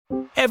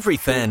Every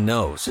fan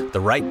knows the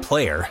right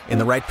player in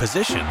the right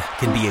position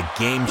can be a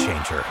game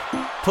changer.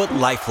 Put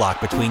LifeLock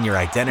between your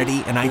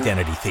identity and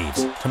identity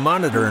thieves to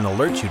monitor and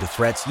alert you to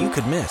threats you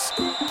could miss.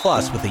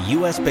 Plus, with a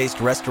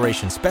U.S.-based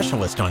restoration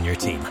specialist on your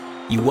team,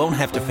 you won't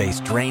have to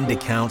face drained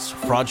accounts,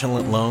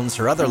 fraudulent loans,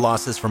 or other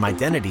losses from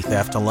identity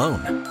theft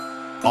alone.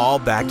 All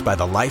backed by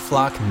the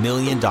LifeLock $1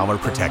 Million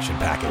Protection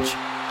Package.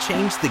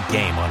 Change the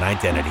game on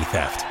identity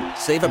theft.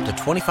 Save up to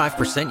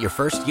 25% your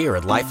first year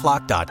at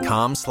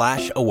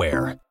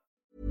LifeLock.com/aware.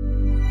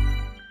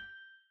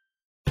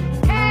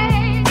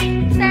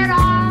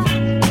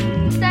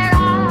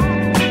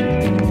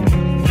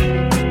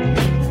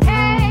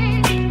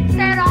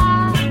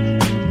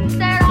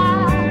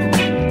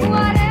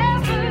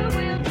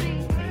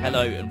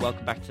 Hello and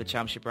welcome back to the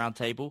Championship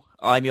Roundtable.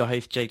 I'm your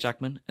host Jay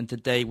Jackman, and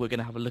today we're going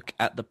to have a look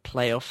at the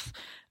playoffs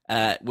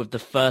with the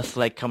first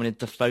leg coming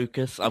into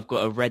focus. I've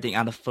got a Reading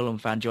and a Fulham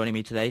fan joining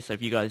me today, so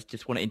if you guys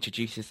just want to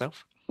introduce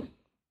yourself.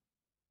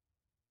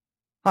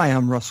 Hi,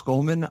 I'm Russ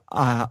Goldman.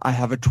 I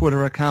have a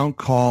Twitter account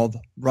called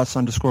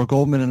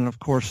Russ_Goldman, and of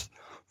course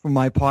from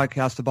my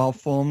podcast about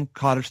Fulham,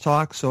 Cottage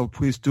Talk, so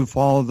please do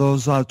follow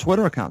those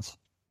Twitter accounts.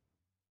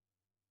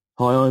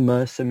 Hi,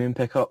 I'm Simeon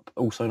Pickup,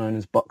 also known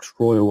as Bucks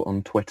Royal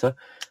on Twitter.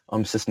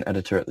 I'm assistant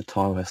editor at the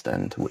Tile West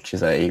End, which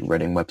is a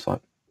Reading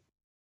website.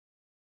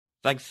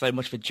 Thanks so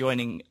much for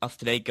joining us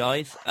today,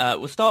 guys.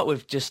 We'll start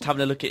with just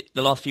having a look at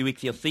the last few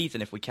weeks of your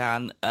season, if we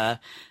can.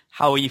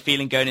 How are you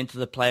feeling going into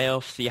the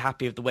playoffs? Are you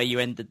happy with the way you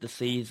ended the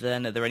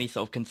season? Are there any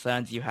sort of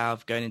concerns you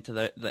have going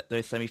into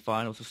those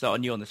semi-finals? We'll start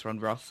on you on this one,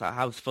 Ross.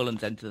 How's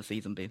Fulham's end to the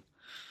season been?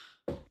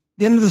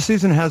 The end of the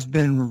season has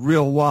been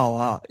real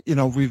well.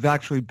 We've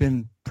actually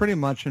been pretty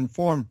much in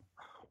form.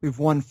 We've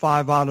won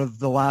 5 out of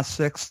the last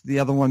 6, the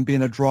other one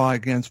being a draw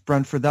against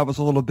Brentford. That was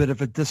a little bit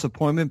of a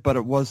disappointment, but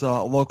it was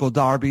a local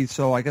derby,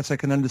 so I guess I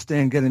can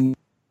understand getting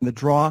the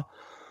draw.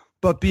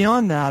 But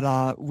beyond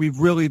that, we've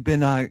really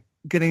been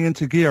getting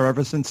into gear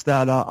ever since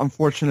that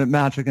unfortunate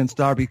match against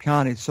Derby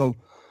County. So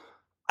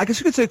I guess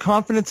you could say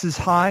confidence is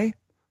high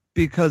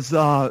because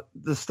the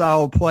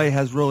style of play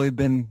has really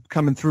been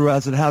coming through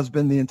as it has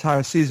been the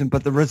entire season,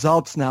 but the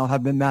results now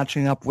have been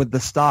matching up with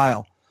the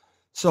style.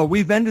 So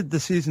we've ended the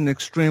season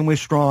extremely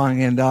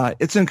strong, and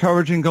it's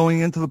encouraging going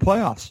into the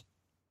playoffs.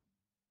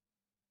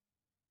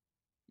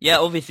 Yeah,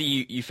 obviously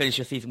you finished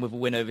your season with a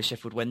win over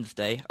Sheffield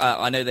Wednesday.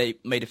 I know they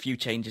made a few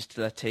changes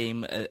to their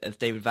team, as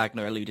David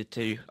Wagner alluded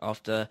to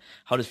after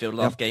Huddersfield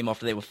last game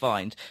after they were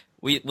fined.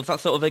 Was that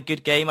sort of a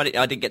good game? I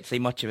didn't get to see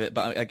much of it,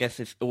 but I guess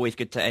it's always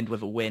good to end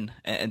with a win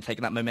and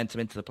taking that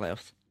momentum into the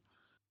playoffs.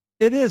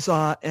 It is,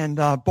 and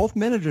both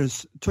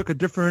managers took a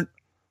different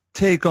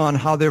take on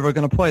how they were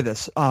going to play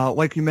this.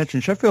 Like you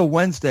mentioned, Sheffield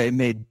Wednesday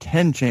made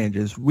 10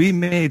 changes. We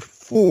made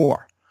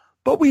 4.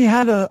 But we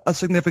had a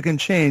significant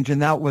change,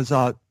 and that was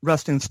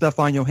resting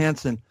Stefan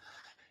Johansson.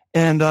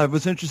 And it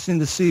was interesting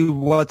to see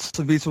what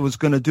Savisa was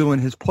going to do in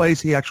his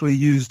place. He actually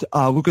used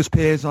Lucas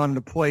Piazon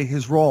to play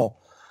his role.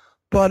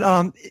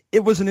 But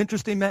it was an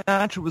interesting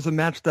match. It was a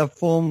match that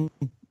Fulham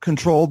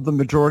controlled the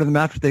majority of the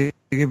match. They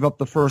gave up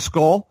the first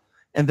goal,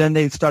 and then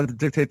they started to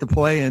dictate the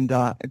play and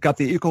got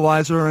the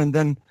equalizer, and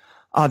then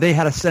they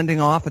had a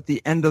sending off at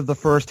the end of the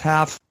first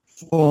half.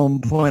 Fulham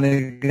playing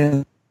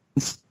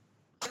against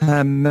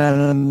 10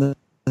 men in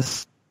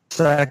the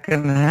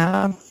second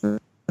half,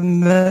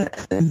 and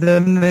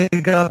then they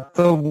got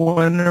the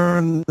winner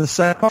in the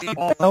second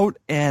out,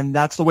 and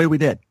that's the way we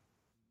did.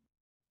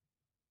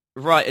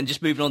 Right, and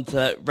just moving on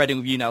to Reading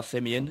with you now,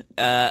 Simeon.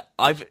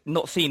 I've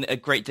not seen a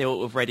great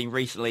deal of Reading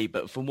recently,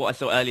 but from what I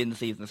saw early in the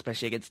season,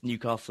 especially against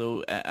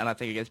Newcastle and I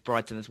think against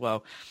Brighton as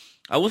well,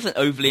 I wasn't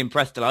overly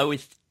impressed, and I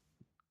always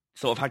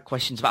sort of had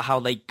questions about how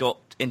they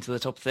got into the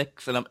top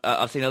 6, and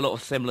I've seen a lot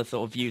of similar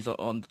sort of views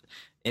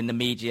in the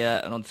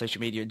media and on social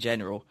media in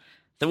general.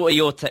 So what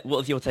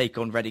is your take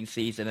on Reading's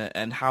season,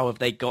 and how have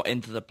they got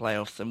into the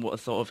playoffs, and what are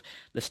sort of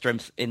the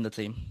strengths in the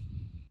team?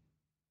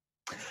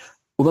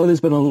 Although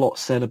there's been a lot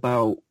said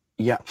about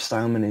Jaap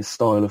Stam and his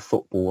style of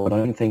football, I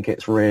don't think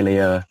it's really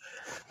a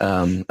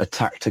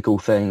tactical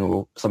thing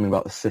or something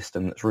about the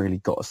system that's really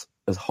got us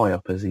as high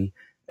up as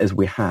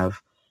we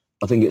have.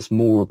 I think it's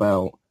more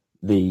about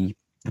the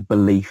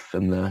belief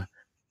and the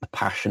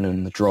passion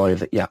and the drive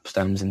that Jaap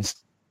Stam's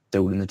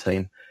instilled in the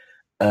team.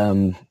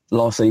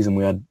 Last season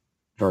we had a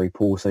very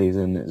poor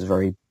season. It was a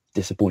very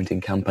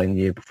disappointing campaign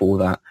the year before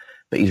that,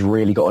 but he's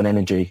really got an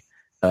energy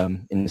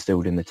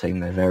instilled in the team.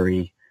 They're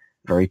very,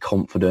 very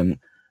confident.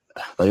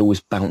 They always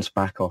bounce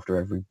back after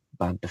every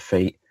bad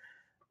defeat.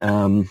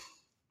 And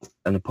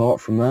apart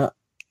from that,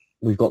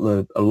 we've got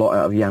a lot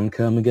out of Jan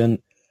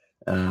Kermigan,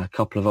 a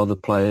couple of other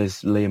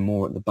players, Liam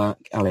Moore at the back.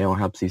 Ali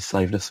Al-Habsi's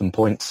saved us some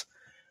points.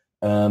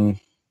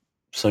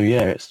 So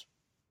yeah, it's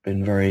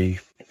been a very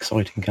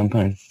exciting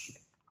campaign.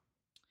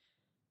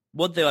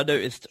 One thing I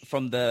noticed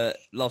from the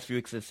last few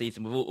weeks of the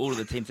season with all of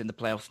the teams in the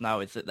playoffs now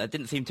is that there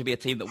didn't seem to be a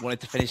team that wanted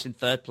to finish in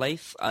third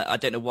place. I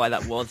don't know why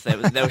that was. There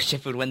was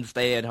Sheffield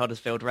Wednesday and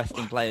Huddersfield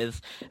resting players,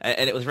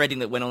 and it was Reading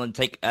that went on and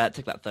took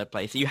that third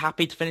place. Are you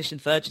happy to finish in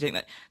third? Do you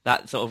think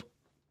that sort of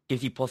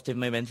gives you positive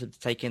momentum to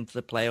take into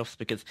the playoffs?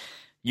 Because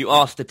you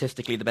are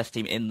statistically the best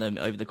team in them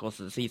over the course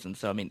of the season.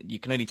 So, I mean, you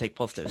can only take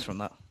positives from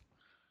that.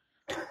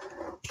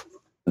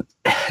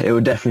 It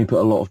would definitely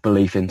put a lot of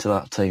belief into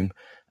that team.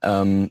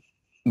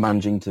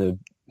 Managing to,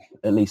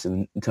 at least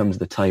in terms of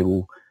the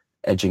table,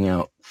 edging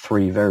out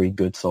 3 very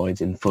good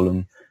sides in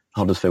Fulham,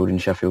 Huddersfield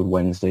and Sheffield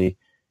Wednesday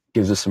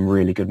gives us some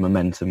really good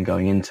momentum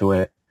going into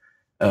it.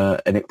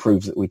 And it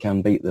proves that we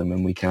can beat them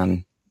and we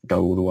can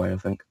go all the way, I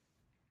think.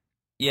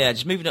 Yeah,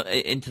 just moving on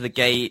into the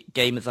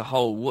game as a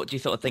whole, what do you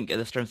sort of think are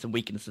the strengths and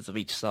weaknesses of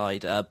each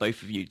side,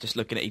 both of you, just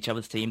looking at each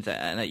other's teams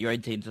and at your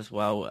own teams as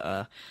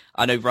well?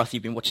 I know, Russ,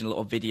 you've been watching a lot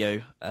of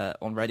video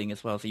on Reading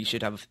as well, so you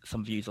should have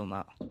some views on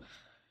that.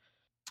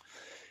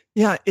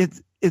 Yeah,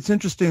 it's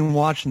interesting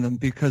watching them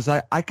because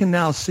I can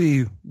now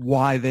see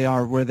why they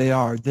are where they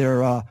are.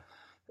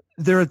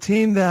 They're a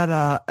team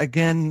that,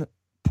 again,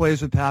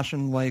 plays with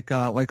passion like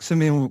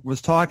Simeon was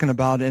talking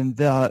about, and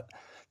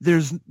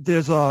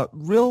there's a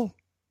real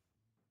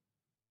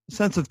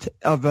sense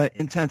of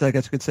intent, I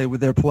guess you could say, with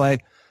their play.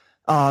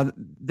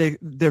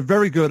 They're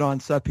very good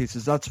on set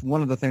pieces. That's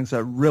one of the things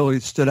that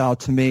really stood out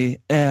to me.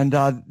 And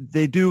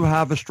they do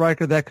have a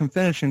striker that can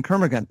finish in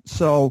Kermigan.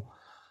 So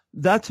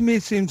that to me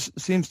seems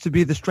to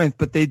be the strength.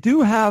 But they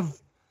do have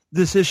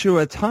this issue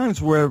at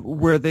times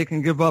where they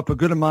can give up a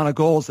good amount of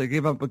goals. They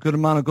gave up a good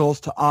amount of goals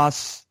to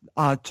us,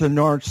 to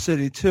Norwich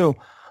City too.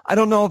 I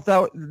don't know if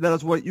that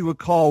is what you would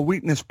call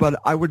weakness, but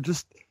I would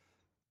just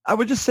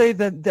say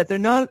that they're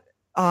not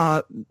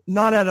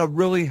at a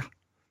really,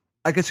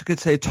 I guess you could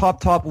say,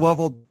 top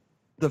level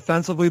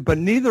defensively, but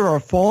neither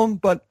are Fulham.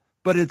 But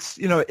it's,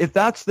 if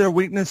that's their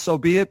weakness, so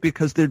be it,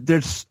 because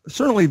they're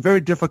certainly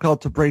very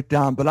difficult to break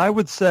down. But I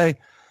would say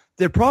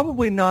they're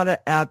probably not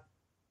at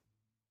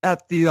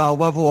the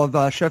level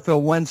of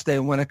Sheffield Wednesday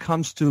when it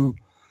comes to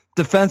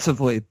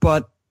defensively.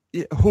 But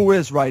who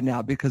is right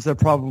now? Because they're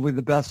probably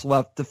the best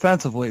left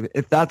defensively.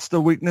 If that's the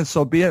weakness,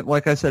 so be it.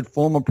 Like I said,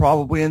 Fulham are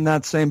probably in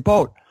that same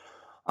boat.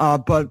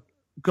 But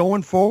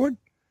going forward,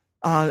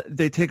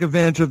 they take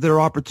advantage of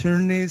their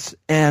opportunities,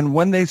 and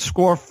when they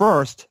score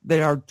first,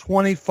 they are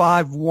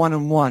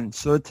 25-1-1.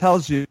 So it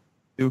tells you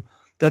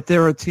that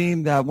they're a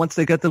team that once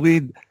they get the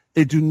lead,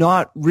 they do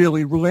not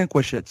really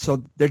relinquish it.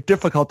 So they're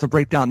difficult to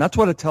break down. That's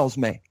what it tells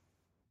me.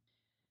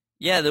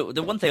 Yeah,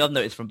 the one thing I've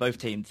noticed from both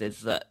teams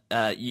is that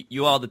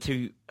you are the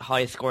 2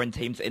 highest scoring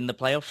teams in the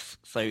playoffs,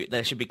 so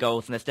there should be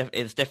goals, and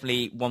it's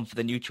definitely one for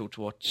the neutral to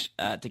watch,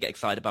 to get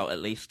excited about at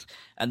least.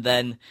 And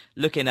then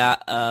looking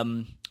at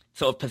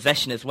sort of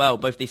possession as well,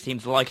 both these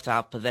teams like to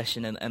have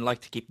possession and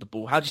like to keep the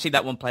ball. How do you see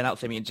that one playing out,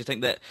 Simeon? Do you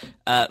think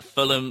that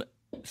Fulham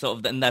sort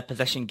of in their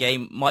possession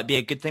game might be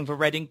a good thing for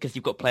Reading, because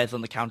you've got players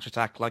on the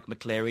counter-attack like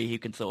McCleary who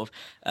can sort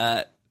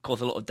of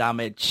cause a lot of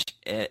damage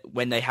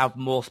when they have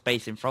more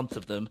space in front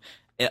of them,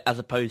 as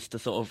opposed to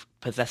sort of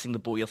possessing the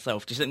ball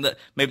yourself? Do you think that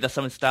maybe that's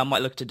something Stan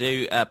might look to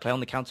do, play on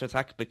the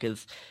counter-attack?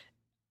 Because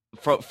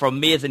from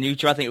me as a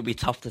neutral, I think it would be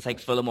tough to take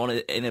Fulham on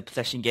in a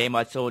possession game.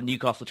 I saw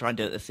Newcastle try and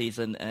do it this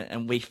season,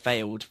 and we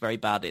failed very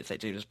badly at St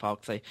James's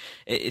Park. So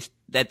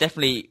they're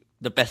definitely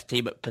the best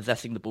team at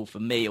possessing the ball for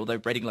me,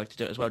 although Reading like to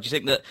do it as well. Do you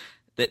think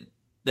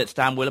that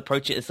Stan will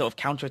approach it as sort of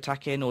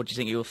counter-attacking, or do you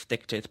think he'll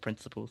stick to his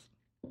principles?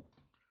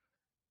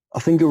 I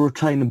think he'll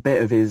retain a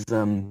bit of his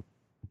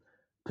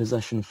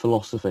possession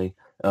philosophy.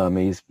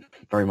 He's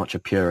very much a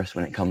purist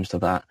when it comes to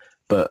that,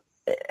 but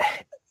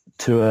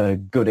to a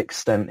good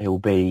extent he'll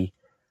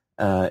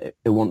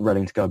want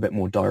Reading to go a bit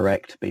more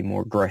direct, be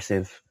more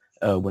aggressive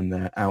when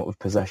they're out of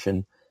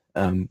possession,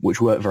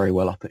 which worked very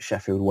well up at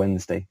Sheffield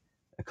Wednesday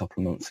a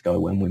couple of months ago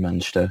when we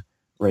managed to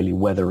really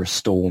weather a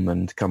storm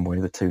and come away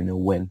with a 2-0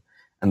 win.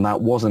 And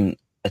that wasn't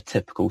a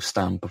typical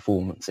Stan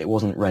performance. It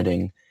wasn't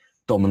Reading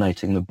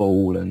dominating the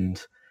ball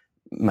and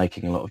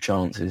making a lot of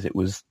chances. It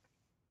was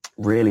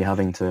really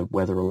having to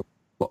weather a lot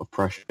of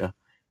pressure,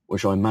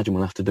 which I imagine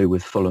we'll have to do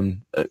with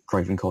Fulham at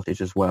Craven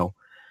Cottage as well.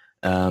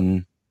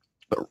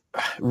 But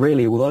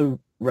really, although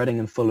Reading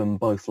and Fulham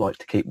both like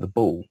to keep the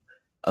ball,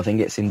 I think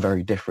it's in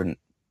very different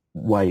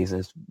ways.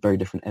 There's very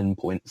different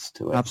endpoints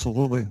to it.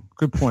 Absolutely.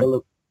 Good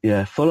point.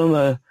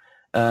 Fulham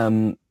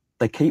are,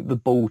 they keep the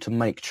ball to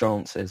make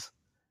chances,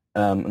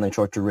 and they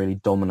try to really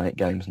dominate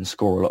games and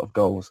score a lot of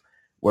goals.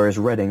 Whereas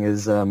Reading,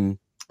 as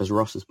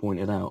Russ has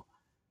pointed out,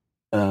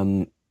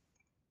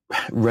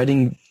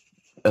 Reading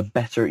are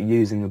better at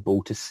using the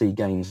ball to see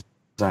games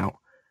out.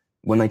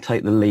 When they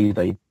take the lead,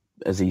 they,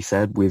 as he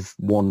said, we've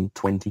won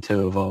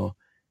 22 of our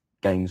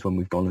games when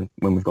we've gone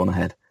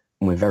ahead,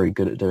 and we're very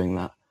good at doing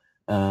that.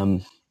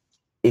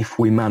 If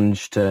we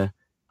manage to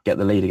get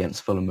the lead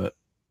against Fulham at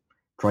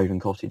Craven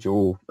Cottage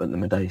or at the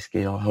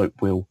Medeski, I hope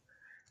we'll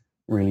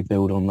really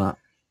build on that.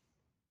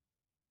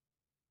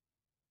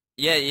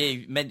 Yeah,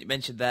 you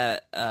mentioned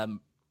there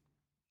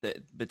the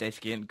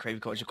Medeski and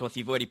Craven Cottage. Of course,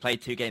 you've already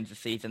played 2 games this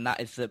season.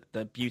 That is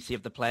the beauty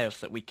of the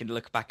playoffs, that we can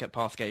look back at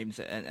past games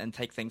and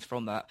take things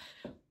from that.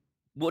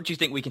 What do you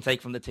think we can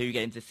take from the 2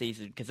 games this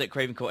season? Because at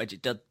Craven Cottage,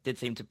 it did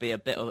seem to be a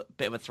bit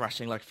of a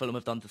thrashing, like Fulham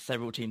have done to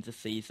several teams this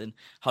season.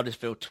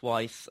 Huddersfield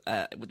twice.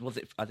 Was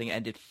it? I think it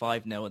ended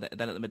 5-0.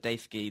 Then at the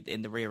Medeski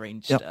in the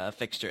rearranged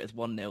fixture, it's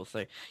 1-0.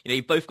 So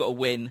you've both got to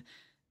win.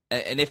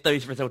 And if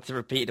those results are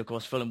repeated, of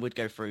course, Fulham would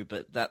go through.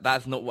 But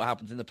that's not what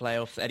happens in the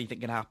playoffs.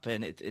 Anything can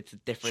happen. It's a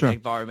different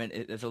environment.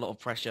 There's a lot of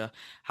pressure.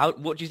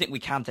 What do you think we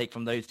can take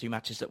from those 2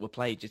 matches that were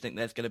played? Do you think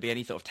there's going to be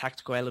any sort of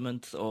tactical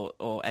elements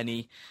or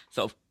any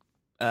sort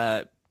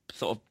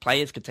of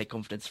players could take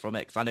confidence from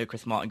it? Because I know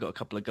Chris Martin got a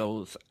couple of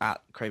goals at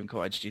Craven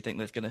Cottage. Do you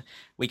think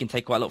we can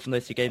take quite a lot from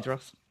those 2 games,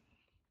 Ross?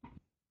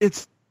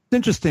 It's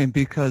interesting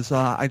because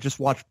I just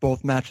watched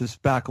both matches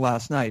back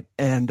last night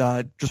and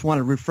just want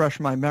to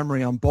refresh my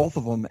memory on both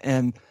of them.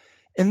 And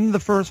in the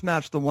first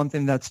match, the one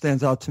thing that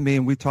stands out to me,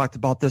 and we talked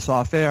about this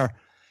off air,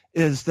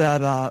 is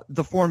that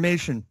the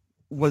formation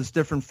was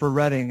different for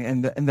Reading,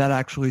 and that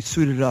actually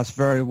suited us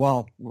very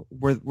well,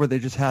 where they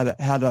just had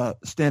a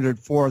standard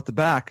 4 at the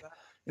back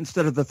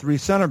instead of the 3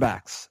 center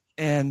backs.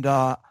 And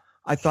I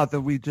thought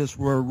that we just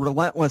were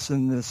relentless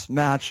in this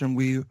match, and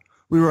we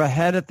were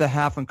ahead at the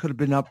half and could have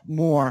been up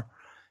more.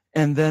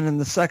 And then in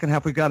the second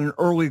half, we got an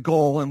early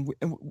goal, and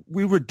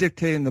we were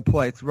dictating the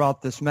play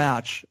throughout this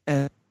match.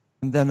 And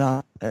then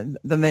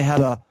they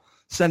had a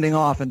sending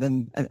off, and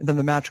then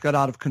the match got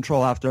out of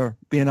control after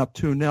being up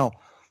 2-0.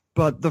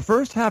 But the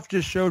first half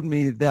just showed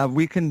me that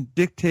we can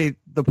dictate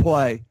the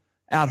play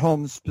at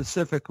home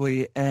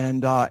specifically,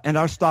 and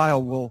our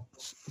style will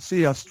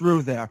see us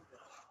through there.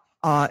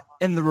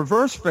 In the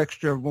reverse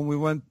fixture, when we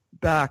went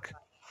back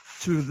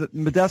to the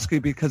Medeski,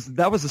 because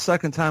that was the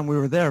second time we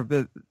were there,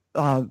 but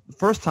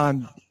first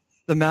time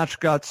the match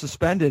got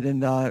suspended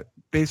and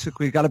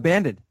basically got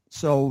abandoned.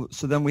 So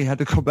then we had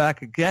to go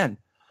back again.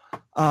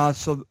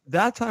 So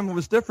that time it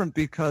was different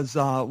because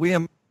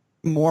Liam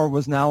Moore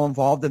was now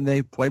involved, and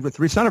they played with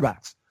 3 center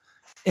backs.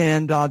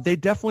 And they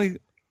definitely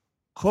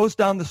closed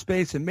down the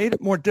space and made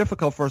it more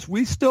difficult for us.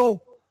 We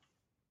still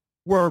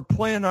were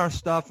playing our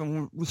stuff,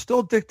 and we're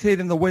still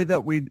dictating the way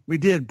that we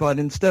did, but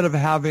instead of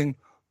having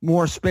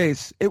more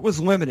space, it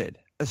was limited,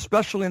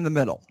 especially in the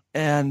middle.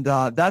 And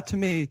that, to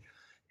me,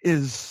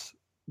 is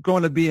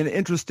going to be an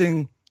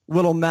interesting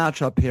little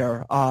matchup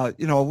here. A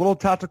little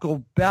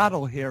tactical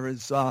battle here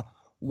is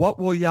what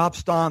will Jaap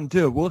Stam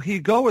do? Will he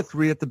go with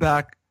 3 at the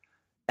back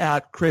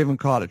at Craven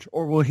Cottage,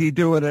 or will he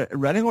do it at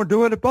Reading, or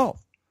do it at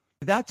both?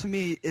 That, to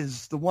me,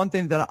 is the one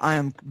thing that I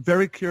am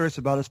very curious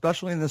about,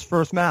 especially in this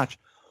first match.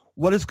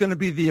 What is going to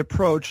be the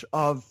approach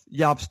of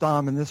Jaap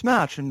Stam in this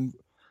match? And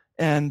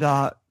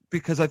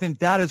because I think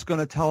that is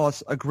going to tell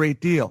us a great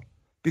deal.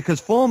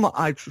 Because Fulham,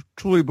 I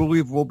truly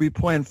believe, will be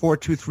playing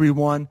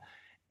 4-2-3-1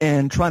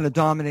 and trying to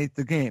dominate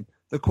the game.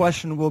 The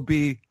question will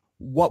be,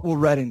 what will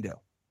Reading do?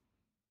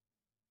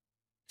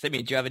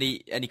 Simeon, do you have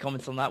any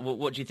comments on that?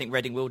 What do you think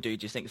Reading will do?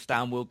 Do you think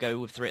Stam will go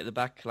with 3 at the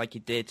back like he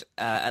did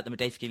at the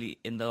Medeski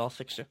in the last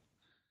fixture?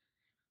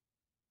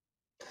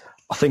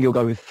 I think he'll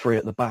go with 3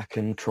 at the back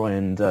and try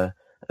and,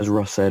 as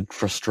Ross said,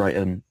 frustrate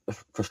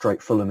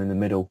Fulham in the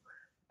middle.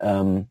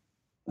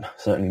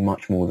 Certainly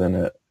much more than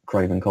at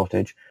Craven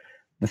Cottage.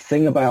 The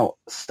thing about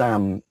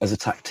Stam as a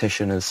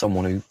tactician, as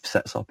someone who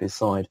sets up his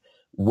side,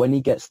 when he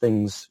gets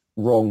things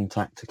wrong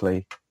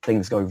tactically,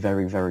 things go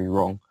very, very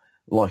wrong.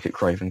 Like at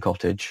Craven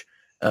Cottage,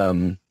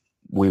 it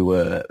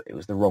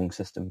was the wrong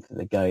system for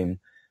the game.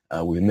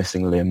 We were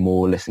missing Liam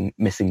Moore, missing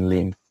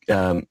Liam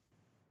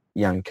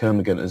Jan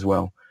Kermigan as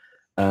well.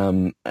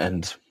 And,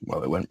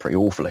 well, it went pretty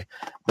awfully.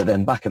 But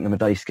then back at the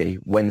Medeski,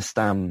 when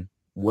Stam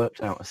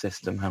worked out a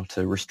system how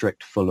to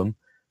restrict Fulham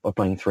by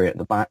playing 3 at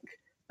the back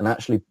and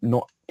actually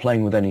not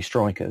playing with any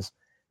strikers,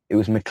 it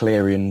was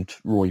McCleary and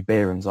Roy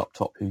Behrens up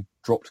top who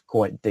dropped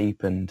quite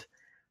deep, and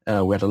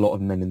we had a lot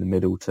of men in the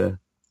middle to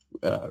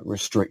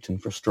restrict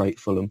and frustrate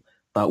Fulham.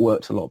 That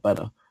worked a lot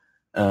better.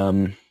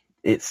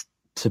 It's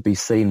to be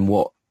seen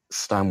what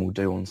Stam will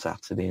do on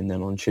Saturday and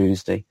then on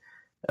Tuesday.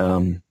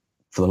 For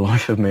the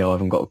life of me, I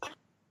haven't got a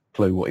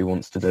clue what he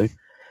wants to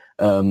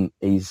do.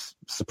 He's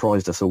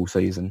surprised us all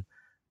season,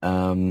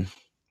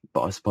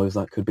 but I suppose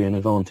that could be an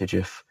advantage.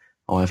 If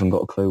I haven't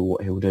got a clue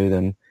what he'll do,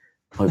 then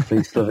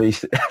hopefully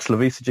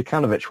Slavica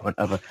Jokanovic won't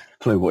have a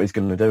clue what he's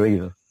going to do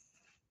either.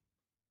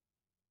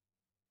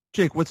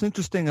 Jake, what's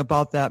interesting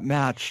about that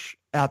match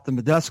at the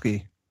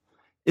Medeski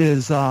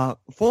is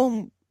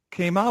Fulham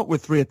came out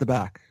with 3 at the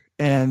back,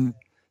 and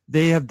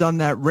they have done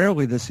that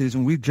rarely this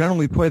season. We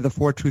generally play the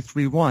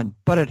 4-2-3-1,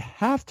 but at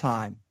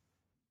halftime,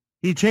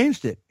 he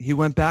changed it. He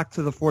went back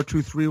to the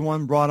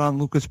 4-2-3-1, brought on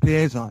Lucas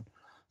Piazon.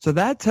 So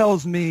that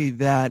tells me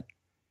that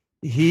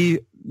he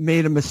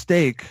made a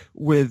mistake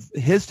with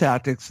his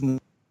tactics in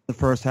the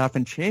first half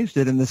and changed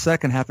it in the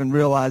second half and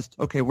realized,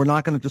 okay, we're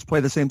not going to just play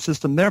the same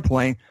system they're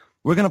playing.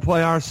 We're going to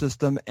play our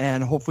system,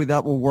 and hopefully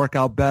that will work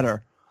out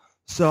better.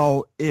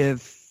 So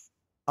if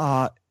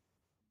Stam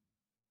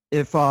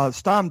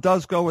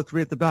does go with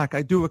 3 at the back,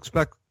 I do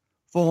expect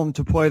Fulham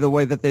to play the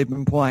way that they've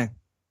been playing.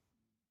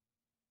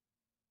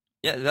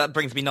 Yeah, that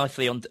brings me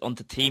nicely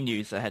onto team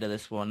news ahead of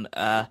this one.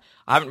 I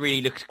haven't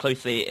really looked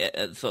closely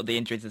at sort of the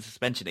injuries and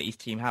suspension that each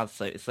team has.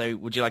 So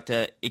would you like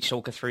to each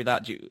talk us through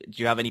that? Do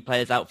you have any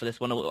players out for this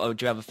one, or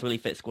do you have a fully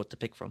fit squad to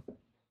pick from?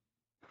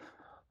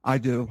 I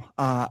do.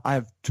 I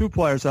have two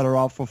players that are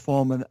out for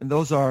Fulham, and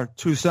those are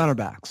two center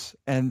backs,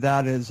 and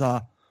that is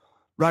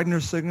Ragnar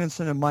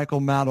Sigurdsson and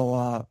Michael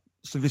Madel.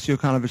 Savicio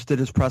Kanovich did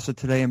his presser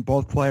today, and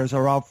both players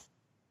are out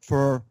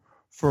for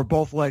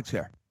both legs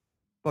here.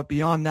 But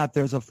beyond that,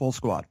 there's a full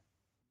squad.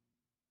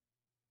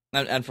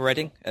 And for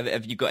Reading,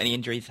 have you got any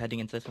injuries heading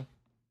into this one?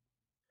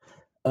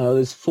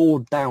 There's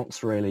four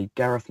doubts, really.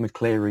 Gareth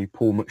McCleary,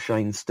 Paul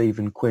McShane,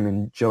 Stephen Quinn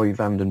and Joey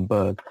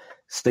Vandenberg.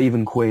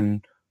 Stephen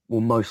Quinn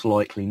will most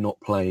likely not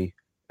play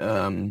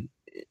in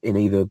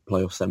either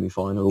playoff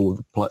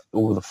semi-final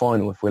or the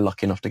final if we're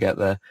lucky enough to get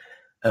there.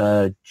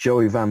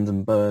 Joey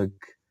Vandenberg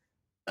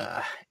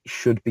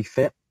should be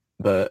fit,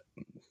 but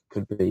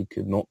could be,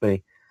 could not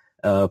be.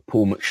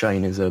 Paul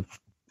McShane is a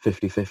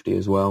 50-50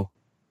 as well.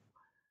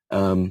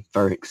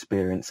 Very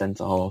experienced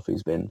centre-half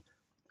who's been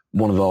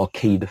one of our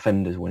key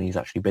defenders when he's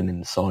actually been in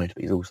the side,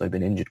 but he's also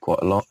been injured quite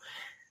a lot.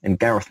 And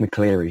Gareth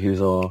McCleary,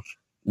 who's our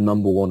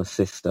number one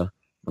assister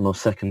and our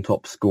second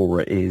top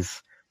scorer,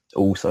 is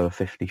also a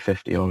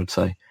 50-50, I would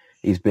say.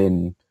 He's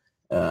been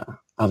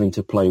having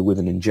to play with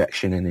an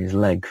injection in his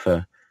leg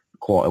for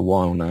quite a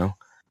while now.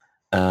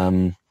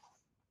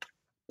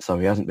 So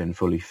he hasn't been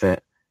fully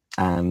fit,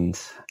 and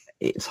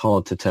it's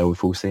hard to tell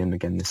if we'll see him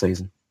again this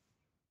season.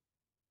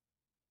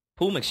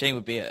 Paul McShane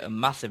would be a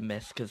massive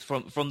miss, because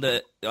from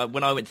the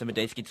when I went to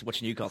Medeski to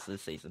watch Newcastle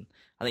this season,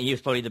 I think he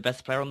was probably the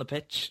best player on the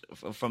pitch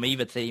from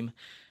either team.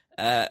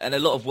 And a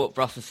lot of what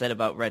Russ has said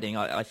about Reading,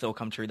 I saw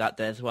come true that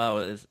day as well.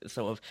 Is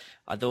sort of,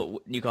 I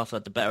thought Newcastle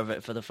had the better of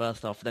it for the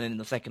first half. Then in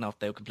the second half,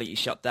 they were completely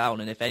shut down.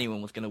 And if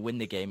anyone was going to win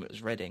the game, it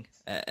was Reading.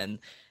 And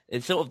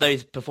it's sort of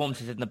those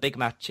performances in the big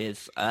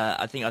matches.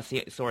 I think I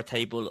saw a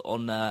table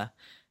on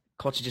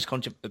Cottage's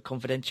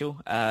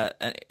Confidential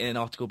in an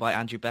article by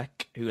Andrew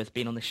Beck, who has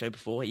been on the show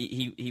before.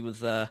 He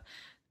was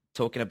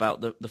talking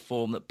about the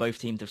form that both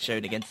teams have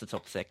shown against the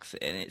top six,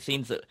 and it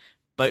seems that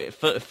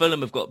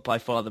Fulham have got by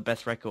far the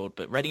best record,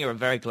 but Reading are a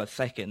very close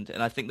second,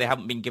 and I think they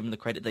haven't been given the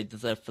credit they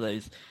deserve for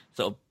those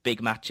sort of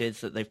big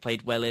matches that they've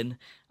played well in.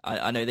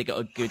 I know they got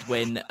a good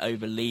win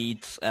over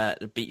Leeds,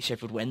 beat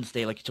Sheffield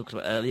Wednesday, like you talked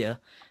about earlier,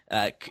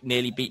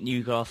 nearly beat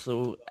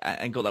Newcastle,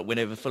 and got that win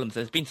over Fulham. So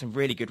there's been some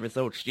really good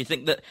results. Do you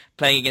think that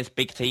playing against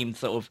big teams,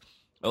 sort of,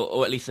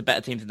 or at least the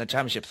better teams in the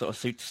Championship, sort of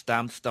suits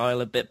Stam's style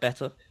a bit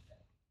better?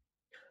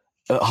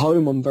 At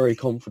home, I'm very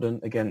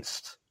confident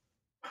against,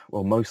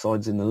 well, most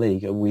sides in the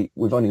league.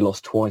 We've only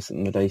lost twice at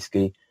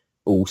Medeski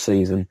all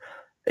season.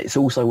 It's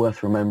also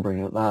worth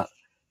remembering that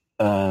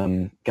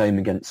game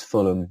against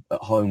Fulham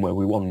at home where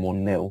we won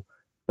 1-0,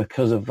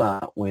 because of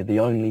that, we're the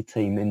only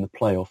team in the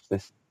playoffs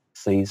this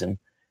season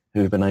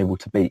who have been able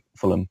to beat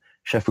Fulham.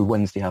 Sheffield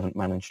Wednesday haven't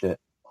managed it.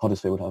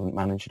 Huddersfield haven't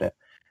managed it.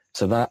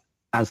 So that,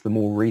 as the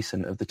more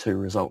recent of the two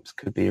results,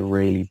 could be a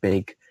really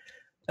big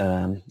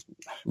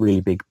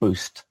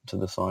boost to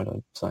the side,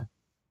 I'd say.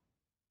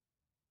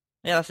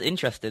 Yeah, that's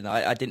interesting.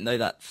 I didn't know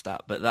that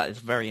stat, but that is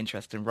very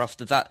interesting. Russ,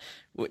 are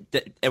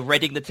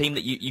Reading the team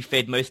that you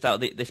feared most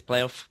out of this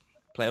playoff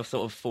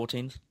sort of 4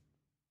 teams?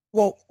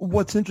 Well,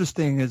 what's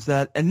interesting is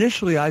that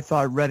initially I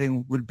thought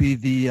Reading would be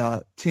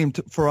the team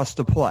for us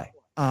to play.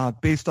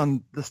 Based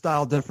on the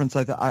style difference,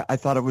 I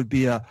thought it would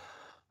be a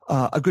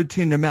good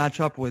team to match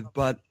up with.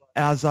 But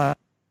as I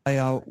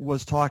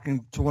was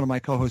talking to one of my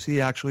co-hosts,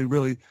 he actually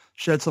really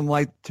shed some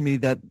light to me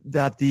that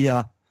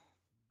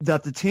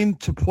the team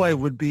to play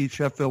would be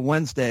Sheffield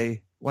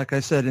Wednesday, like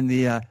I said in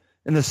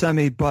the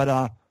semi.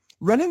 But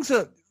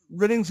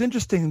Reading's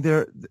interesting.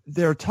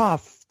 They're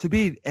tough to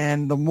beat,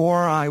 and the more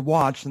I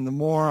watch and the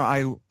more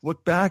I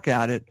look back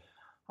at it,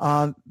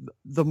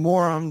 the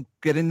more I'm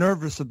getting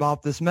nervous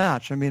about this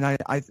match. I mean,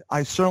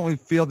 I certainly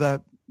feel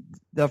that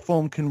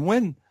Fulham can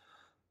win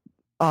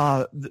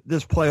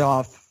this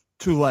playoff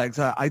 2 legs.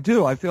 I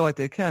do. I feel like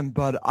they can,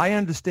 but I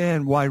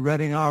understand why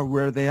Reading are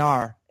where they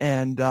are,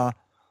 and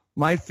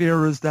my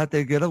fear is that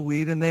they get a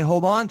lead and they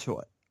hold on to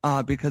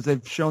it because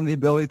they've shown the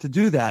ability to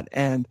do that.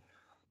 And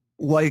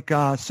like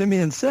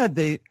Simeon said,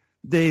 they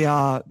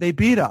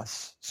beat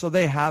us, so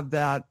they have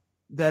that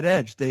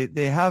edge.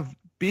 They have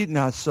beaten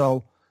us,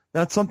 so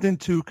that's something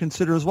to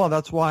consider as well.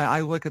 That's why I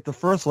look at the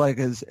first leg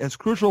as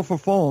crucial for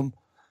Fulham,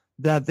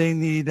 that they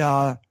need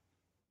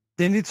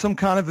some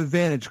kind of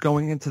advantage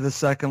going into the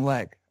second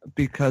leg,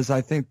 because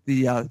I think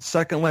the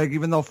second leg,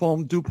 even though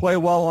Fulham do play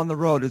well on the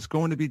road, is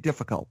going to be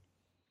difficult.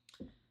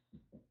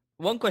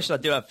 One question I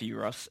do have for you,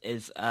 Ross,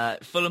 is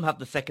Fulham have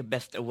the second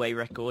best away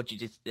record. You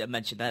just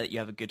mentioned that you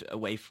have a good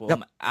away form.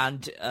 Yep.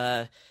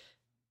 And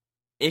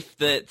if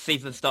the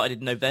season started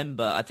in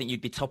November, I think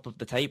you'd be top of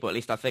the table. At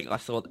least I think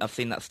I've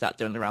seen that stat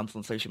doing the rounds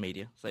on social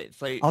media. So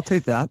I'll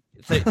take that.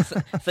 So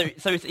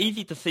it's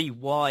easy to see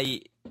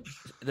why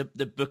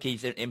the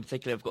bookies in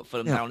particular have got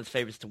Fulham down as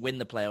favourites to win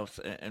the playoffs,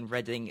 and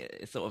Reading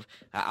is sort of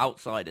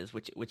outsiders,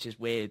 which is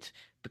weird,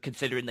 but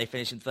considering they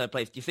finished in third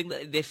place. Do you think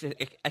that this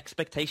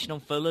expectation on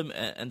Fulham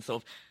and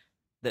sort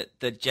of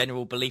the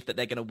general belief that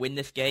they're going to win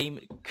this game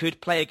could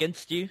play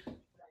against you?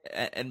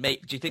 And do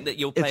you think that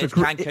your players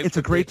can cope? It's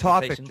a great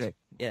topic, Jake.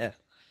 Yeah.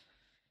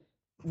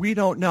 We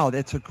don't know.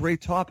 It's a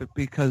great topic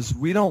because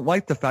we don't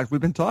like the fact we've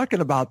been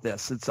talking about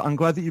this. I'm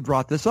glad that you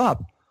brought this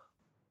up.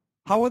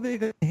 How are they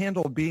going to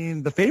handle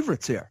being the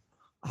favorites here?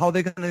 How are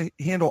they going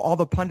to handle all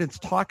the pundits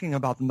talking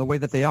about them the way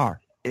that they are?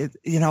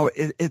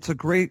 It's a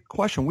great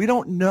question. We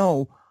don't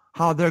know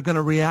how they're going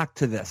to react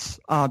to this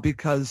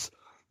because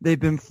they've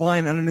been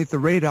flying underneath the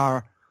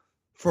radar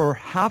for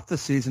half the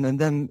season, and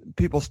then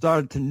people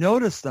started to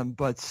notice them.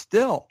 But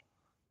still,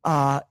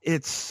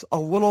 it's a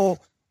little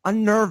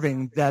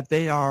unnerving that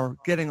they are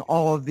getting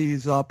all of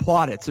these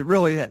plaudits. It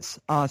really is.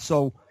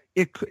 So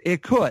it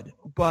could,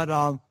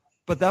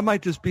 but that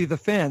might just be the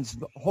fans.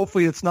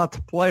 Hopefully, it's not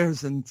the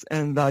players and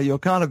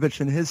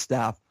Jokanovic and his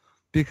staff,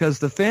 because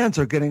the fans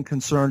are getting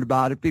concerned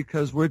about it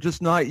because we're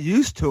just not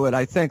used to it.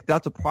 I think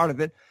that's a part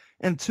of it.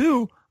 And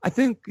two, I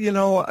think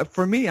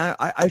for me,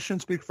 I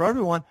shouldn't speak for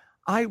everyone.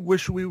 I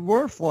wish we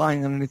were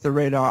flying underneath the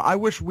radar. I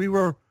wish we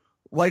were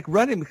like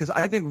Reading, because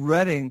I think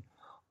Reading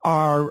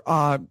are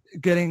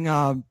getting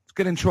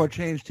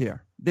shortchanged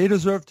here. They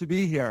deserve to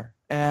be here,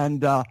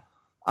 and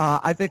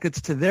I think it's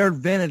to their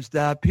advantage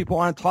that people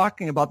aren't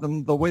talking about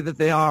them the way that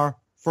they are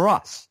for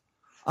us.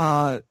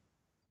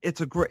 It's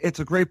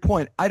a great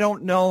point. I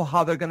don't know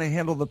how they're going to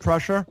handle the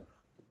pressure,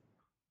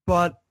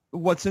 but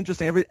what's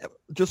interesting,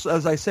 just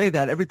as I say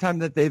that, every time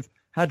that they've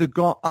had to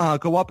go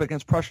up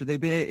against pressure,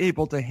 they've been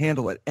able to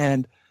handle it.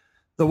 And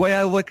the way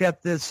I look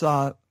at this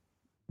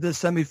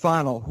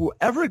semifinal,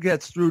 whoever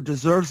gets through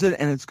deserves it,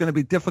 and it's going to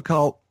be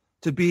difficult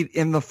to beat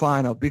in the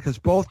final because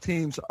both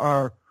teams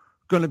are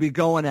going to be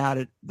going at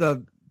it.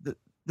 The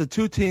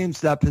two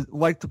teams that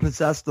like to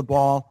possess the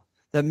ball,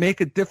 that make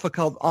it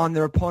difficult on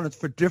their opponents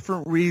for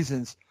different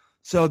reasons.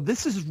 So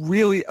this is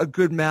really a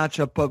good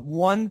matchup, but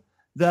one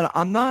that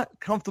I'm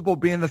not comfortable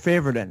being the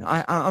favorite in.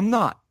 I'm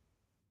not.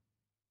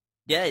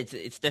 Yeah,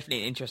 it's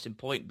definitely an interesting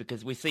point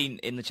because we've seen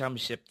in the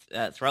Championship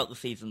throughout the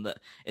season that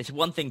it's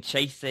one thing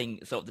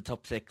chasing sort of the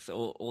top six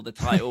or the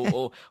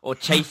title or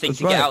chasing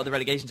to get out of the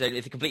relegation zone.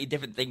 It's a completely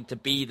different thing to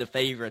be the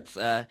favourites.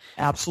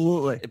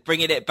 Absolutely.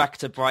 Bringing it back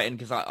to Brighton,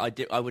 because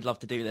I would love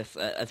to do this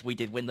as we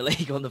did win the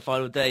league on the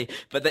final day.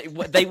 But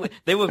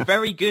they were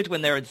very good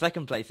when they were in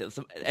second place.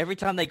 Every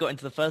time they got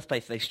into the first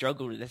place, they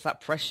struggled. There's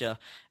that pressure.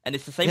 And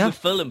it's the same with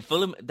Fulham.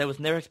 Fulham, there was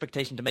no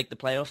expectation to make the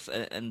playoffs,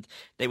 and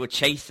they were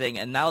chasing,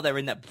 and now they're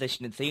in that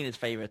position and seen as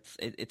favourites.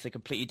 It's a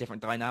completely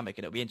different dynamic,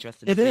 and it'll be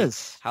interesting to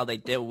see how they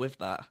deal with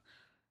that.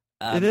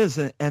 It is,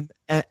 and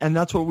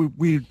that's what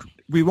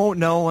we won't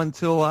know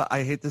until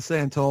I hate to say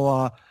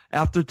until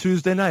after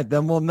Tuesday night.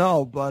 Then we'll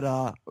know,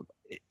 but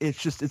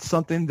it's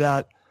something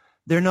that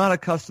they're not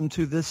accustomed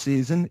to this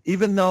season.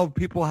 Even though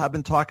people have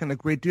been talking a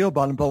great deal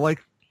about them, but like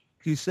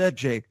you said,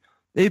 Jake,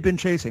 they've been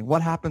chasing.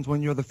 What happens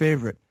when you're the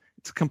favorite?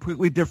 It's a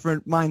completely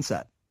different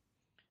mindset.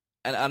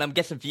 And I'm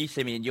guessing for you,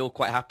 Simeon, you're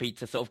quite happy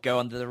to sort of go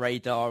under the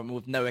radar and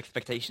with no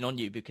expectation on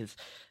you because,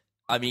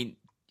 I mean,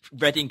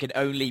 Reading can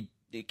only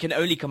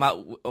come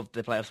out of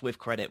the playoffs with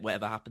credit,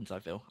 whatever happens, I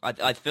feel.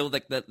 I feel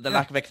like the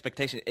lack of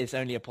expectation is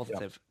only a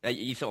positive. Yeah. Are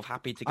you sort of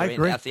happy to go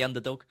in as the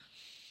underdog?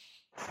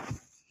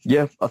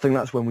 Yeah, I think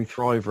that's when we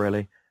thrive,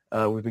 really.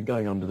 We've been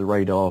going under the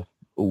radar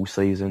all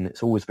season.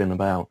 It's always been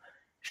about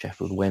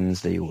Sheffield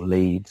Wednesday or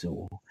Leeds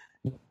or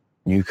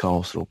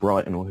Newcastle or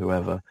Brighton or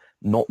whoever.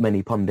 Not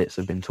many pundits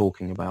have been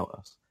talking about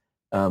us.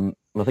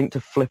 I think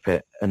to flip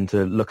it and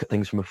to look at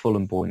things from a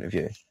Fulham point of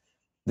view,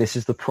 this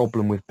is the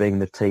problem with being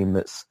the team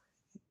that's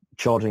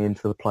charging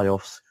into the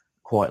playoffs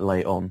quite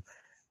late on.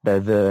 They're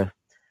the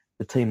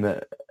team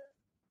that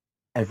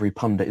every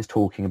pundit is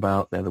talking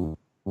about. They're the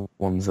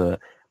ones that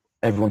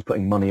everyone's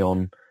putting money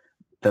on.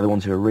 They're the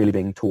ones who are really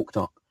being talked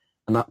up.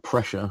 And that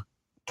pressure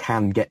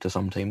can get to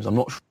some teams. I'm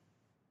not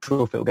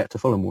sure if it'll get to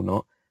Fulham or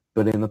not,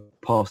 but in the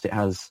past it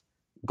has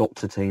got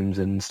to teams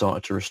and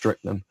started to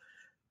restrict them.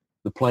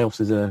 The playoffs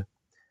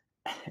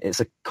is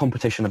a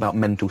competition about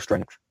mental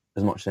strength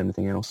as much as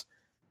anything else.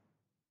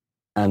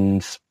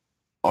 And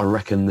I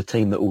reckon the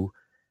team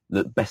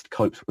that best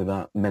copes with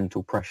that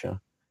mental pressure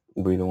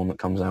will be the one that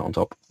comes out on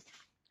top.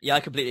 Yeah, I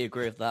completely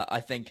agree with that. I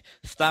think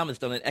Stam has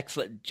done an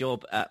excellent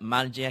job at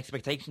managing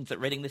expectations at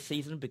Reading this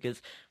season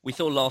because we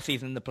saw last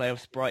season in the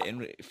playoffs,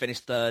 Brighton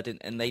finished third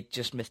and they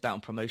just missed out on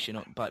promotion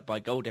by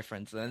goal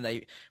difference. And then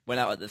they went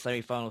out at the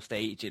semi-final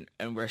stage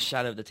and were a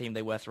shadow of the team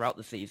they were throughout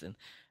the season.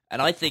 And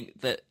I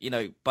think that,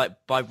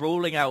 by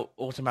ruling out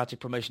automatic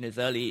promotion as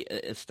early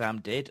as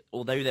Stam did,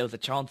 although there was a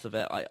chance of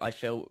it, I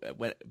feel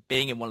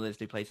being in one of those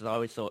two places, I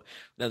always thought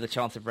there was a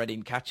chance of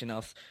Reading catching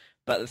us.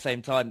 But at the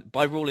same time,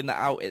 by ruling that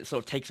out, it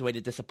sort of takes away the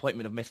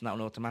disappointment of missing out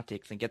on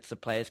automatics and gets the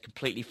players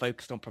completely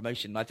focused on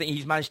promotion. I think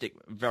he's managed it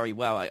very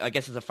well. I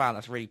guess as a fan,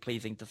 that's really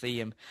pleasing to see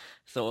him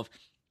sort of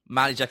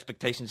manage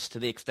expectations to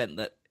the extent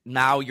that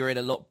now you're in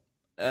a lot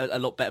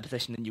better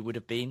position than you would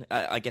have been.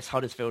 I guess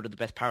Huddersfield are the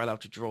best parallel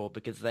to draw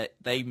because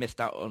they missed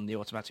out on the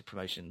automatic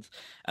promotions.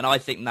 And I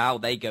think now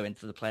they go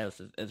into the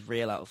playoffs as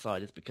real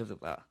outsiders because of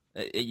that.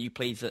 Are you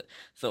pleased that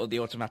sort of the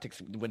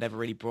automatics were never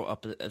really brought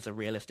up as a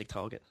realistic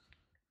target?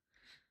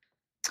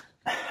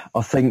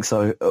 I think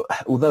so.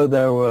 Although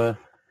there were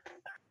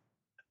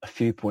a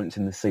few points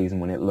in the season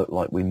when it looked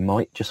like we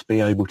might just be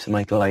able to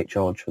make a late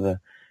charge for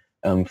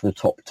the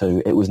top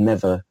two, it was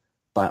never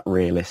that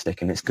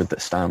realistic, and it's good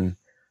that Stam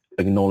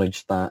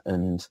acknowledged that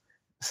and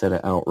said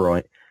it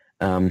outright.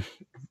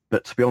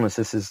 But to be honest,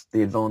 this is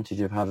the advantage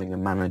of having a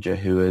manager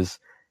who has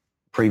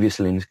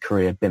previously in his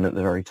career been at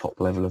the very top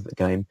level of the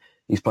game.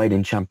 He's played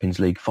in Champions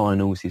League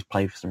finals, he's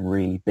played for some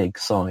really big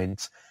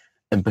sides,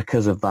 and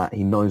because of that,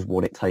 he knows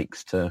what it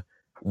takes to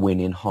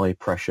win in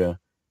high-pressure,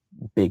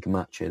 big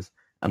matches,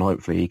 and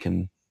hopefully he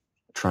can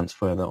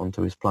transfer that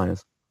onto his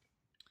players.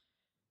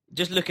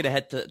 Just looking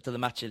ahead to the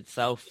match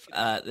itself,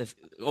 there's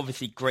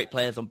obviously great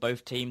players on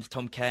both teams.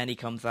 Tom Kearney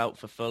comes out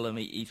for Fulham.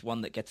 He's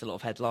one that gets a lot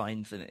of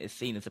headlines and is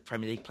seen as a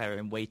Premier League player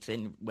in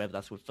waiting, whether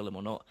that's with Fulham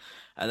or not.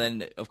 And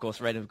then, of course,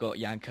 Reading have got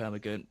Jan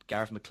Kermorgant,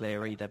 Gareth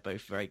McCleary. They're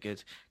both very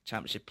good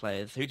Championship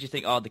players. Who do you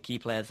think are the key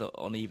players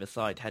on either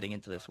side heading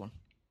into this one?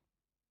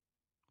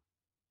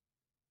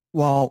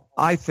 Well,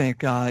 I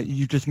think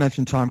you just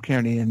mentioned Tom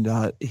Kearney,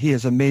 and he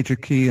is a major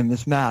key in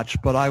this match.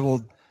 But I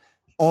will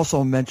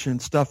also mention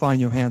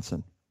Stefan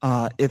Johansson.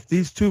 If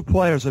these two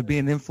players are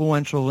being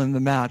influential in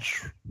the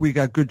match, we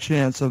got good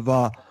chance of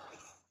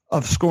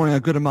scoring a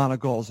good amount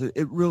of goals.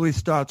 It really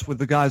starts with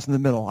the guys in the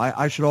middle.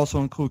 I should also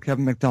include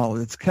Kevin McDonald.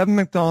 It's Kevin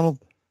McDonald,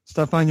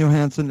 Stefan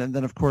Johansson, and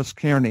then, of course,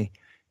 Kearney.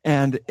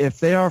 And if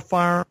they are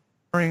firing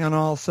on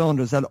all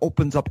cylinders, that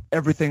opens up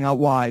everything out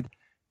wide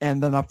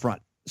and then up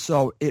front.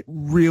 So it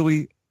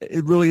really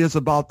is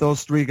about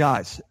those three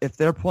guys. If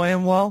they're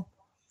playing well,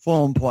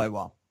 Fulham play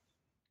well.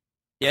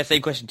 Yeah,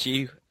 same question to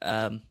you,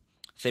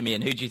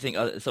 Simeon. Who do you think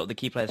are sort of the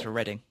key players for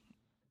Reading?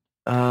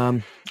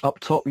 Up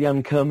top,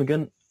 Jan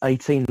Kermorgant,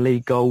 18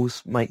 league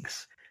goals,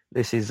 makes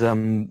this his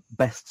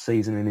best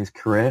season in his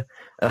career.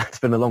 It's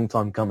been a long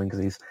time coming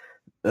because he's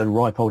at a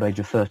ripe old age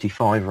of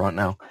 35 right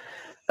now.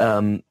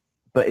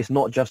 But it's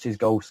not just his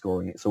goal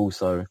scoring, it's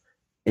also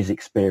his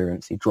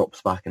experience. He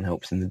drops back and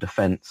helps in the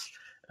defence.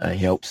 He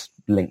helps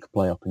link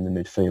play up in the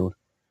midfield.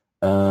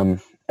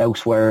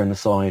 Elsewhere in the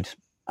side,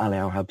 Ali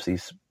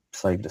Al-Habsi's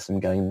saved us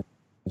some games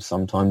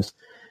sometimes.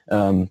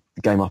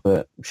 Game up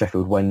at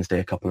Sheffield Wednesday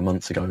a couple of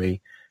months ago, he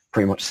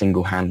pretty much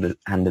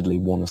single-handedly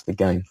won us the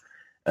game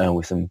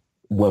with some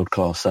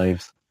world-class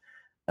saves.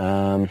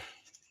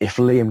 If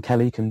Liam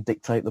Kelly can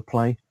dictate the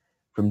play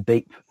from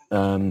deep,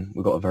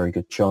 we've got a very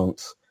good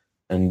chance.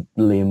 And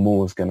Liam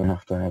Moore's going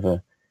to have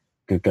a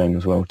good game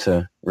as well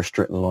to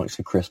restrict the likes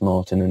of Chris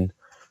Martin and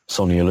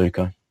Sonny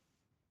Aluko.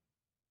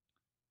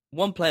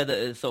 One player that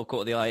has sort of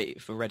caught the eye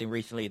for Reading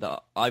recently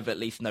that I've at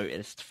least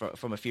noticed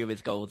from a few of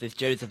his goals is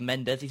Joseph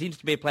Mendes. He seems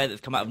to be a player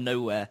that's come out of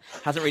nowhere,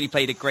 hasn't really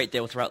played a great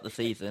deal throughout the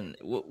season.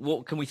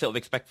 What can we sort of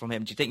expect from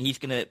him? Do you think he's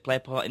going to play a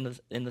part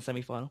in the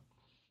semi-final?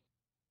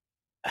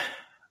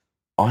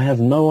 I have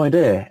no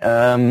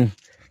idea.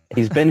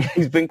 He's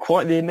been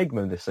quite the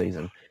enigma this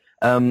season.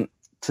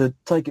 To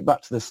take it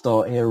back to the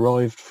start, he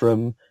arrived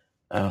from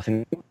I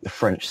think the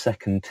French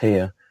second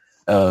tier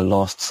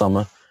last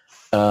summer.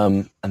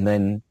 And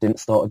then didn't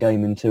start a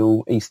game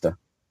until Easter.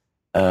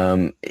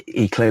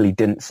 He clearly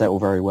didn't settle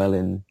very well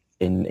in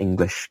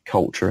English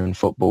culture and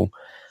football,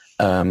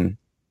 and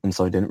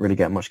so didn't really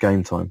get much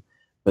game time.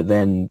 But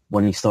then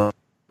when he started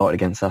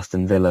against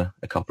Aston Villa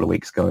a couple of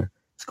weeks ago,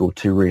 scored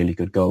 2 really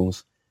good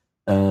goals,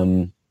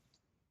 and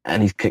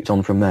he's kicked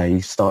on from there.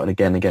 He started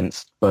again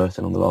against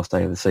Burton on the last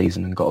day of the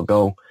season and got a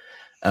goal.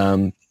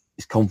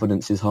 His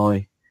confidence is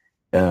high,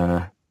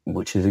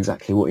 which is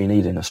exactly what you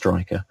need in a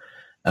striker.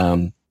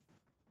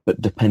 But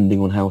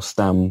depending on how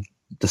Stam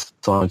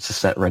decides to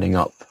set Reading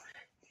up,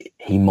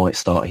 he might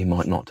start, he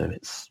might not do.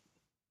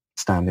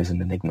 Stam is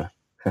an enigma.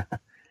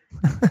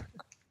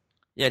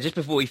 Yeah, just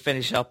before we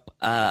finish up,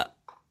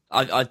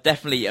 I've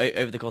definitely,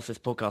 over the course of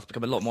this podcast,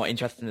 become a lot more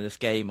interested in this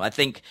game. I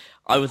think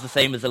I was the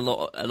same as a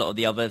lot of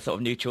the other sort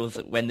of neutrals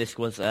when this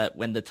was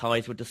when the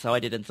ties were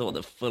decided and thought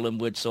that Fulham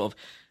would sort of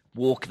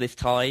walk this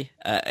tie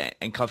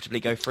and comfortably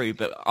go through.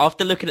 But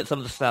after looking at some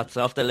of the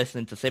stats, after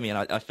listening to Simeon,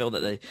 I feel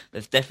that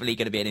there's definitely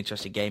going to be an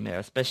interesting game here,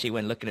 especially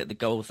when looking at the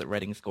goals that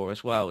Reading score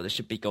as well. There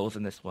should be goals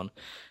in this one.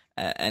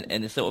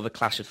 And it's sort of a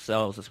clash of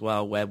styles as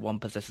well, where one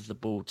possesses the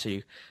ball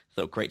to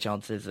sort of great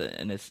chances,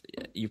 and as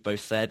you've both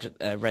said,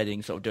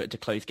 Reading sort of do it to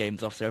close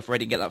games off. So if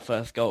Reading get that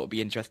first goal, it'll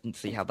be interesting to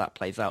see how that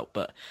plays out.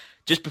 But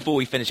just before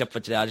we finish up for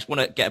today, I just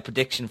want to get a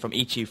prediction from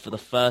each of you for the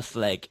first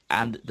leg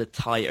and the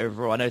tie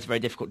overall. I know it's very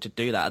difficult to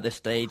do that at this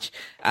stage,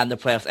 and the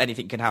playoffs,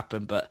 anything can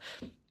happen, but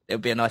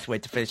it'll be a nice way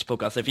to finish the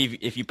podcast. So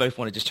if you both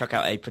want to just chuck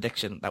out a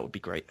prediction, that would be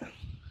great.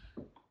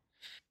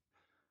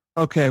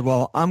 Okay,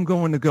 well, I'm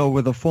going to go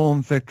with a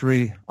Fulham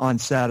victory on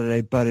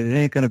Saturday, but it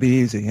ain't going to be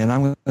easy. And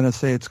I'm going to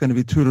say it's going to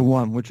be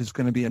 2-1, which is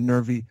going to be a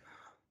nervy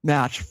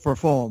match for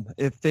Fulham.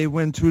 If they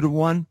win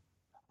 2-1,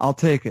 I'll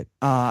take it.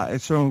 I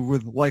certainly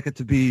would like it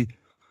to be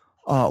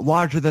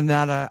larger than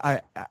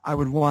that. I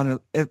would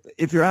want to,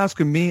 if you're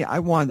asking me, I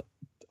want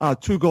a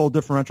 2-goal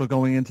differential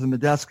going into the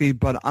Medeski,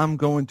 but I'm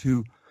going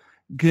to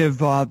give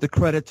the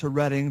credit to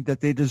Reading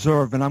that they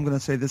deserve, and I'm going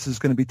to say this is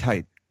going to be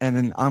tight. And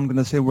then I'm going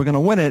to say we're going to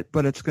win it,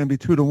 but it's going to be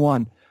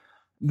 2-1.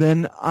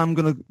 Then I'm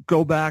going to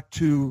go back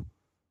to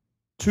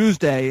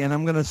Tuesday, and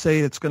I'm going to say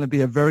it's going to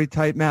be a very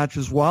tight match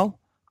as well.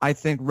 I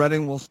think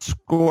Reading will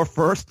score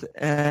first,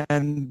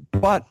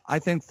 but I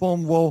think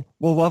Fulham will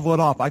level it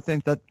off. I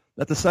think that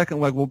the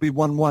second leg will be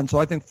 1-1. So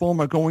I think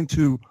Fulham are going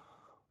to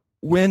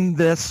win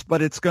this,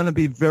 but it's going to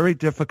be very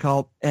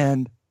difficult,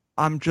 and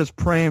I'm just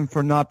praying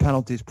for not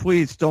penalties.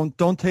 Please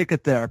don't take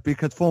it there,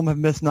 because Fulham have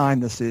missed 9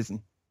 this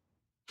season.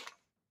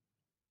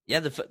 Yeah,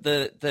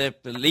 the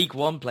League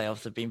One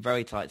playoffs have been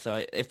very tight,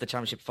 so if the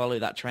Championship follow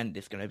that trend,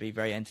 it's going to be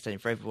very entertaining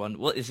for everyone.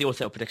 What is your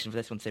sort of prediction for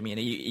this one, Simeon?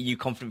 Are you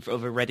confident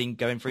over Reading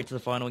going through to the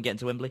final and getting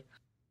to Wembley?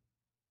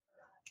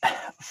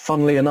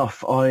 Funnily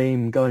enough,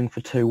 I'm going for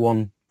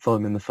 2-1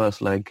 Fulham in the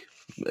first leg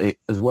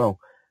as well.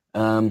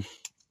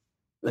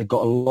 They've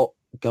got a lot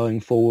going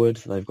forward.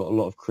 They've got a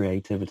lot of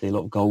creativity, a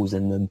lot of goals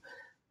in them,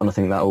 and I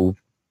think that'll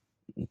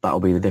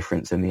be the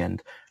difference in the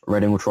end.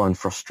 Reading will try and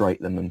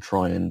frustrate them and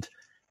try and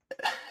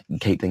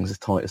keep things as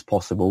tight as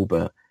possible,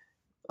 but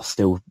I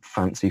still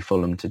fancy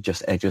Fulham to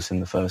just edge us in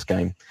the first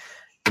game.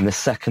 In the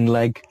second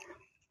leg,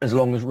 as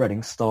long as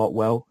Reading start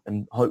well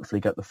and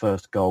hopefully get the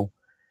first goal,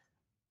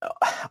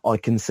 I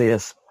can see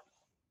us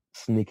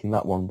sneaking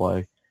that one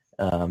by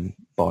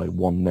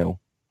 1-0,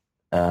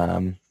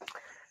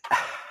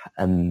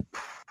 and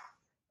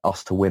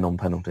us to win on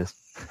penalties.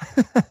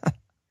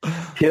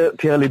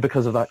 Purely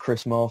because of that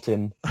Chris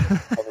Martin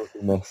penalty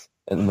miss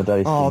in the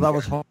day. Oh, that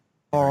was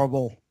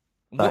horrible.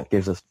 That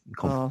gives us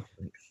confidence.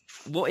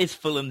 What is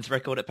Fulham's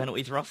record at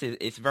penalties, Ross?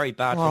 It's very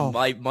bad from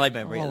my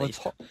memory, at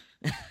least.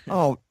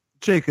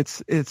 Jake,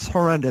 it's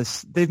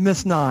horrendous. They've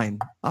missed 9.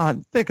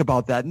 Think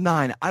about that,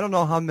 9. I don't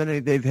know how many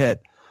they've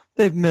hit.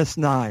 They've missed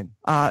 9.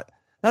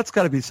 That's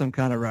got to be some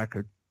kind of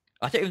record.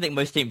 I don't even think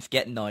most teams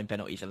get 9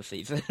 penalties in a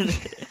season.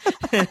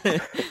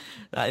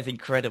 That is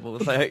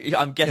incredible. So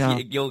I'm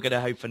guessing you're going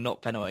to hope for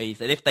not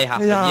penalties. And if they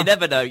happen, you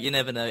never know. You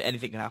never know.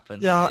 Anything can happen.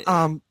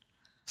 Yeah.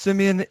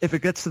 Simeon, if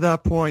it gets to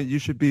that point, you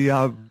should be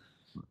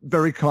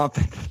very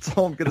confident. That's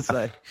all I'm going to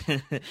say.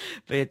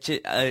 But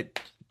I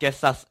guess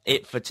that's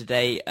it for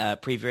today.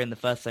 Previewing the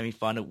first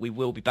semi-final. We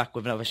will be back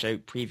with another show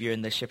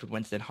previewing the Sheffield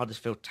Wednesday and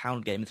Huddersfield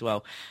Town game as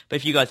well. But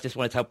if you guys just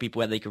want to tell people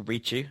where they can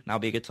reach you, now'll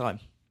be a good time.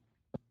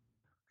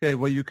 Okay,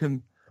 well, you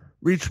can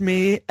reach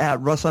me at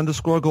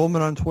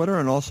Russ_Goldman on Twitter,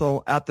 and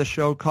also at the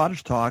show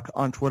Cottage Talk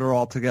on Twitter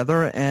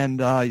altogether. And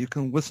you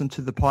can listen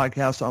to the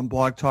podcast on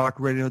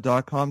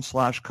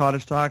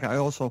blogtalkradio.com/Cottage Talk. I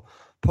also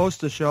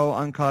post the show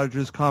on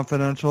Cottages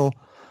Confidential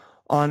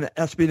on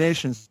SB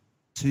Nation,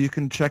 so you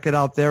can check it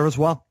out there as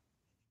well.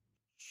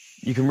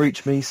 You can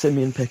reach me,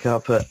 Simeon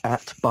Pickup,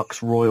 at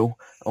Bucks Royal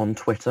on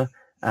Twitter,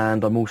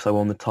 and I'm also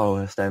on the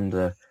Tilehurst End,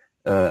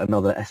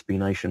 another SB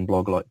Nation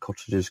blog like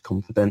Cottages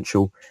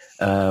Confidential,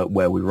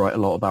 where we write a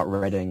lot about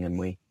Reading and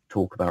we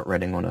talk about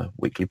Reading on a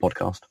weekly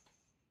podcast.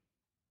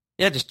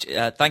 Yeah, just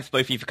thanks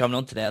both of you for coming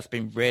on today. It's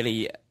been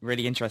really,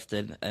 really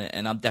interesting,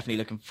 and I'm definitely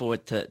looking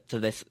forward to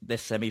this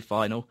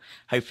semi-final.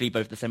 Hopefully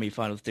both the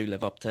semi-finals do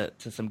live up to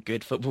some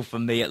good football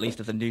from me, at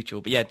least as a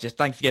neutral. But yeah, just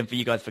thanks again for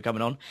you guys for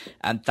coming on,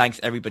 and thanks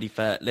everybody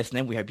for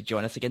listening. We hope you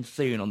join us again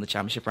soon on the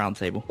Championship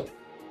Roundtable.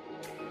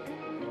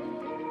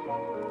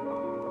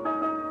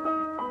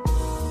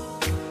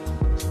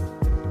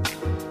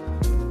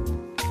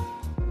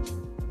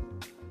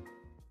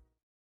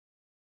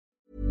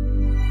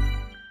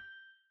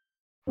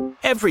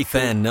 Every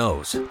fan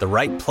knows the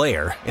right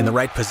player in the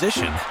right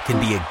position can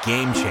be a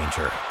game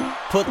changer.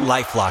 Put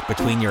LifeLock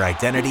between your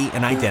identity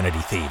and identity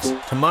thieves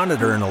to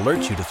monitor and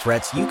alert you to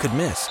threats you could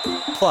miss.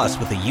 Plus,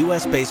 with a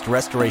U.S.-based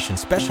restoration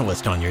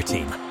specialist on your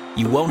team,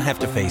 you won't have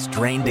to face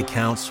drained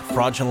accounts,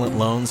 fraudulent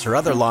loans, or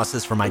other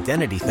losses from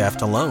identity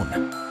theft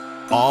alone.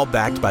 All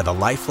backed by the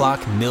LifeLock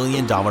 $1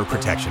 Million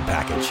Protection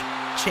Package.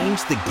 Change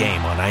the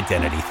game on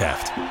identity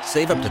theft.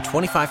 Save up to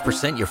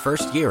 25% your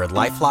first year at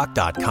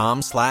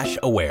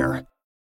LifeLock.com/aware.